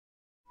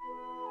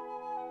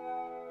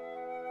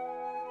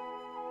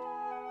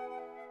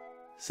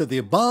So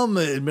the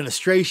Obama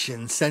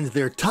administration sends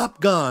their top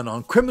gun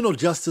on criminal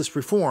justice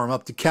reform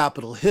up to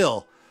Capitol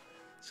Hill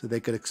so they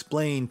could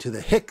explain to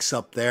the hicks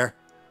up there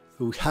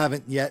who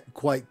haven't yet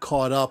quite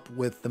caught up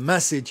with the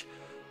message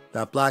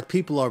that black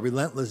people are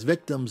relentless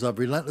victims of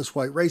relentless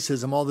white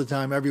racism all the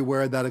time,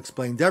 everywhere. That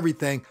explains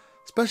everything,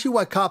 especially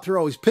why cops are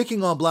always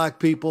picking on black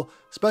people,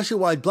 especially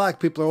why black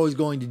people are always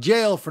going to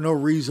jail for no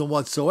reason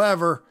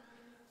whatsoever.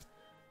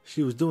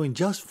 She was doing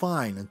just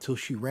fine until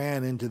she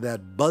ran into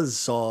that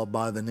buzzsaw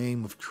by the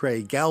name of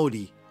Trey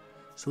Gowdy.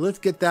 So let's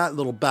get that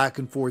little back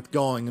and forth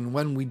going. And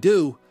when we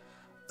do,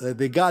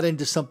 they got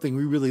into something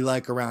we really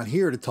like around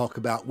here to talk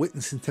about,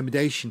 witness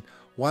intimidation.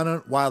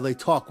 While they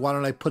talk, why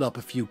don't I put up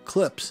a few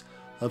clips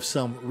of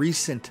some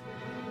recent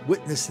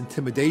witness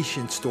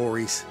intimidation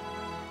stories?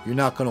 You're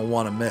not going to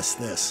want to miss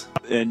this.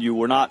 And you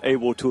were not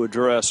able to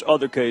address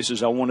other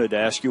cases. I wanted to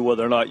ask you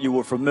whether or not you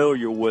were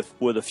familiar with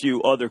a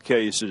few other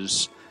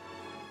cases.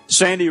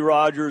 Sandy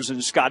Rogers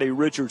and Scotty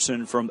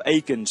Richardson from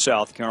Aiken,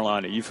 South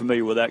Carolina. You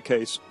familiar with that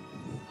case?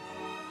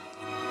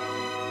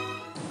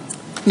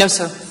 No,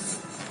 sir.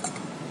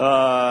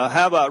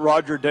 How about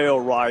Roger Dale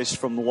Rice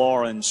from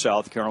Lauren,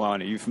 South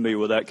Carolina? You familiar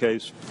with that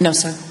case? No,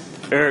 sir.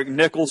 Eric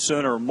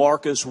Nicholson or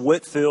Marcus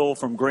Whitfield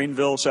from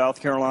Greenville, South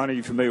Carolina.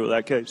 You familiar with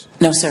that case?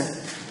 No, sir.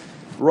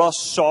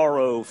 Russ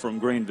Sorrow from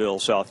Greenville,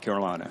 South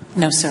Carolina.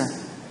 No, sir.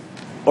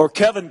 Or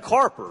Kevin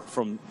Carper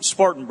from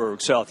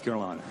Spartanburg, South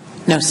Carolina.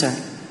 No,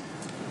 sir.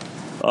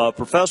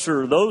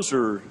 Professor, those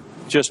are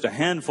just a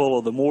handful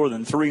of the more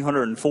than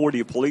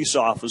 340 police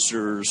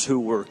officers who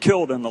were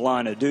killed in the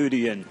line of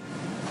duty in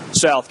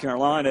South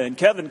Carolina. And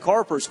Kevin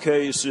Carper's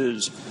case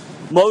is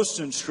most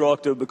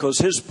instructive because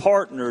his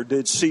partner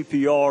did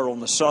CPR on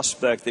the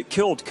suspect that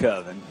killed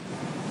Kevin,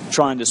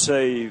 trying to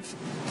save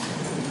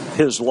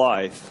his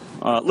life.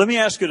 Let me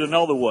ask it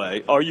another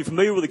way. Are you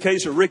familiar with the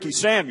case of Ricky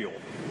Samuel?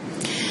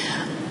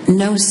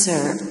 No,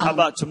 sir. How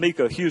about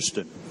Tamika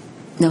Houston?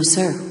 No,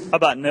 sir. How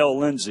about Nell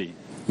Lindsay?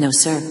 No,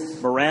 sir.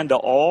 Miranda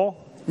All?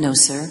 No,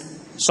 sir.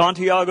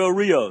 Santiago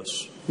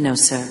Rios? No,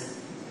 sir.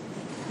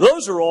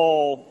 Those are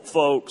all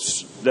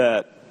folks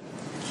that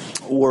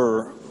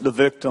were the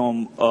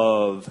victim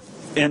of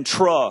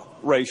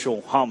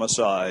intra-racial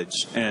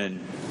homicides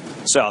in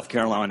South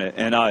Carolina.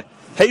 And I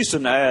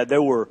hasten to add,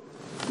 there were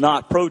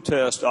not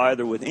protests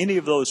either with any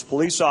of those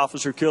police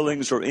officer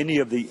killings or any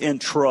of the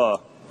intra-racial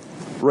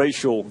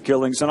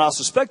killings. And I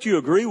suspect you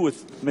agree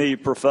with me,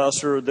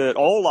 Professor, that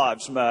all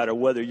lives matter,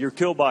 whether you're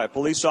killed by a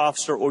police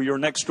officer or your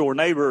next-door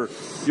neighbor.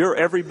 You're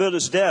every bit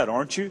as dead,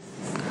 aren't you?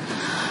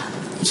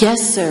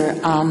 Yes, sir.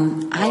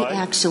 I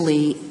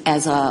actually,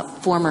 as a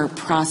former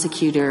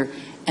prosecutor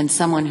and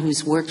someone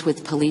who's worked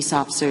with police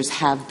officers,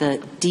 have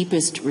the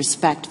deepest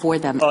respect for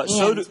them.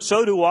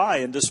 So do I.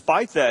 And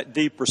despite that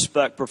deep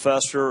respect,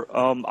 Professor,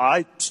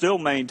 I still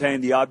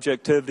maintain the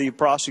objectivity of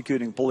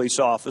prosecuting police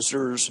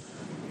officers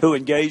who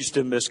engaged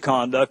in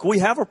misconduct. We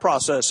have a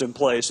process in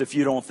place if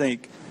you don't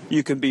think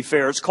you can be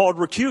fair. It's called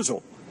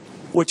recusal,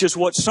 which is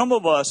what some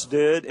of us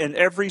did in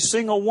every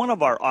single one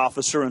of our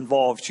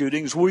officer-involved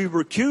shootings. We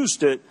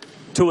recused it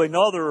to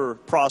another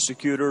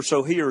prosecutor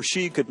so he or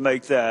she could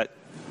make that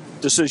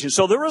decision.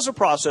 So there is a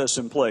process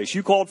in place.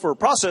 You called for a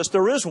process.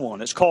 There is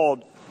one. It's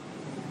called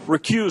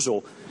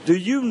recusal. Do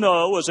you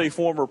know, as a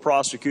former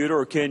prosecutor,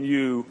 or can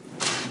you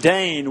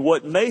deign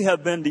what may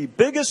have been the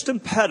biggest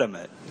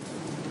impediment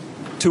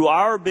to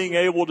our being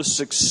able to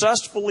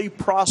successfully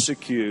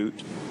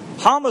prosecute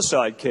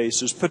homicide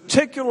cases,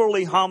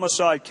 particularly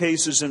homicide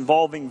cases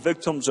involving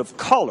victims of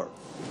color,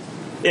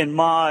 in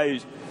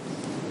my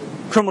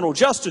criminal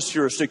justice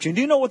jurisdiction?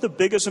 Do you know what the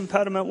biggest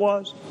impediment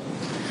was?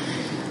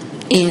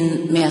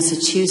 In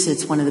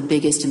Massachusetts, one of the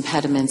biggest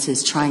impediments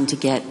is trying to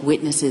get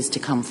witnesses to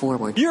come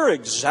forward. You're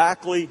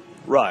exactly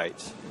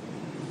right.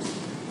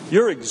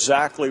 You're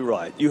exactly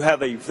right. You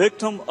have a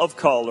victim of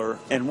color,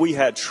 and we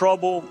had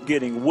trouble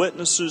getting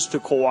witnesses to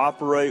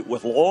cooperate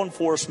with law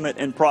enforcement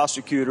and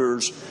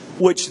prosecutors,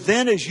 which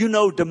then, as you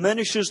know,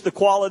 diminishes the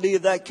quality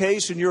of that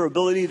case and your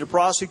ability to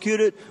prosecute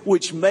it,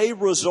 which may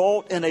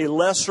result in a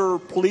lesser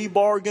plea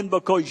bargain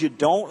because you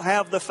don't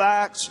have the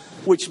facts,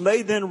 which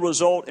may then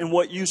result in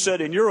what you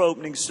said in your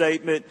opening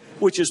statement,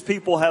 which is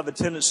people have a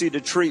tendency to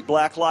treat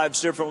black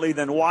lives differently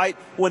than white,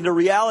 when the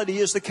reality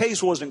is the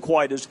case wasn't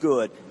quite as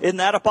good. Isn't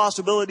that a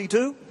possibility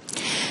too?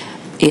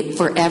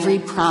 For every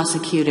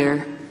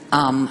prosecutor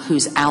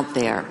who's out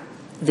there,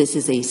 this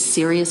is a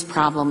serious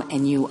problem,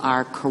 and you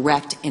are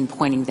correct in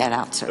pointing that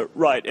out, sir.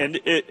 Right, and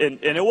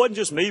it wasn't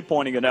just me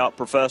pointing it out,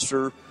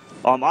 Professor.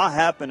 I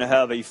happen to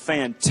have a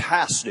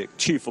fantastic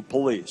chief of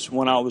police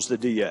when I was the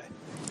DA.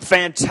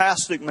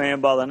 Fantastic man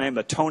by the name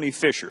of Tony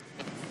Fisher,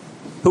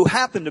 who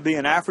happened to be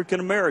an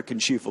African-American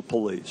chief of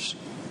police.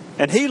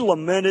 And he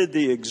lamented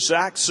the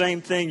exact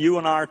same thing you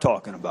and I are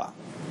talking about,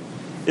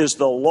 is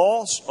the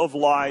loss of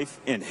life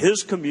in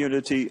his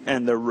community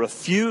and the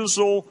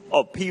refusal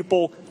of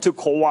people to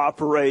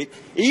cooperate,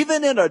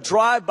 even in a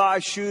drive-by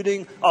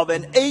shooting of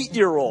an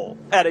 8-year-old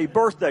at a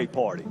birthday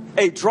party.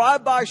 A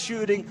drive-by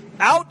shooting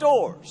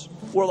outdoors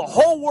where the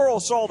whole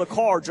world saw the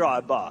car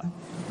drive by.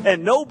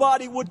 and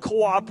nobody would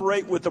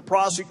cooperate with the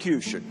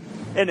prosecution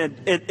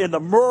in the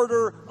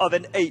murder of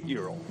an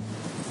 8-year-old.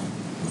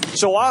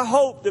 So I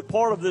hope that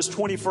part of this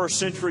 21st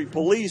century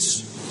police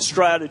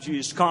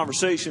strategies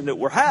conversation that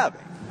we're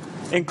having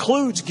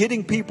includes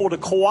getting people to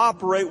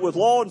cooperate with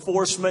law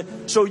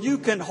enforcement so you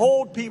can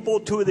hold people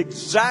to the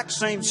exact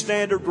same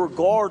standard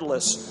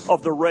regardless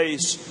of the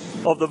race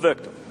of the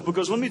victim.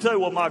 Because let me tell you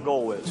what my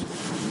goal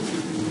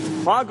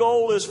is. My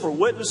goal is for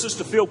witnesses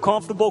to feel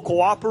comfortable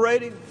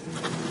cooperating.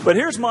 But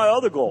here's my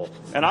other goal,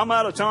 and I'm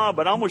out of time,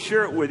 but I'm going to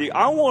share it with you.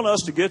 I want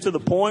us to get to the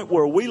point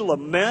where we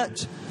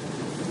lament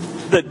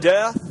the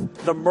death,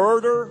 the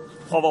murder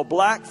of a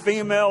black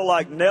female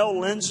like Nell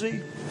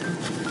Lindsay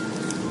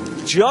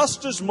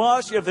just as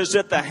much if it's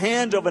at the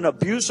hand of an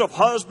abusive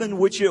husband,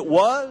 which it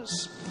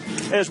was,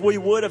 as we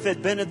would if it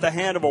had been at the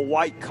hand of a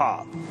white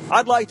cop.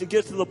 I'd like to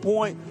get to the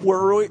point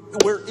where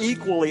we're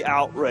equally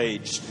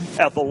outraged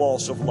at the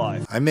loss of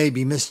life. I may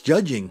be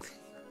misjudging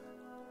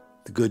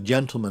the good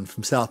gentleman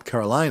from South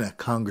Carolina,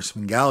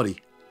 Congressman Gowdy,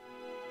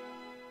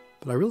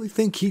 but I really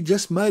think he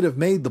just might have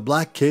made the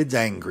black kids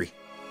angry.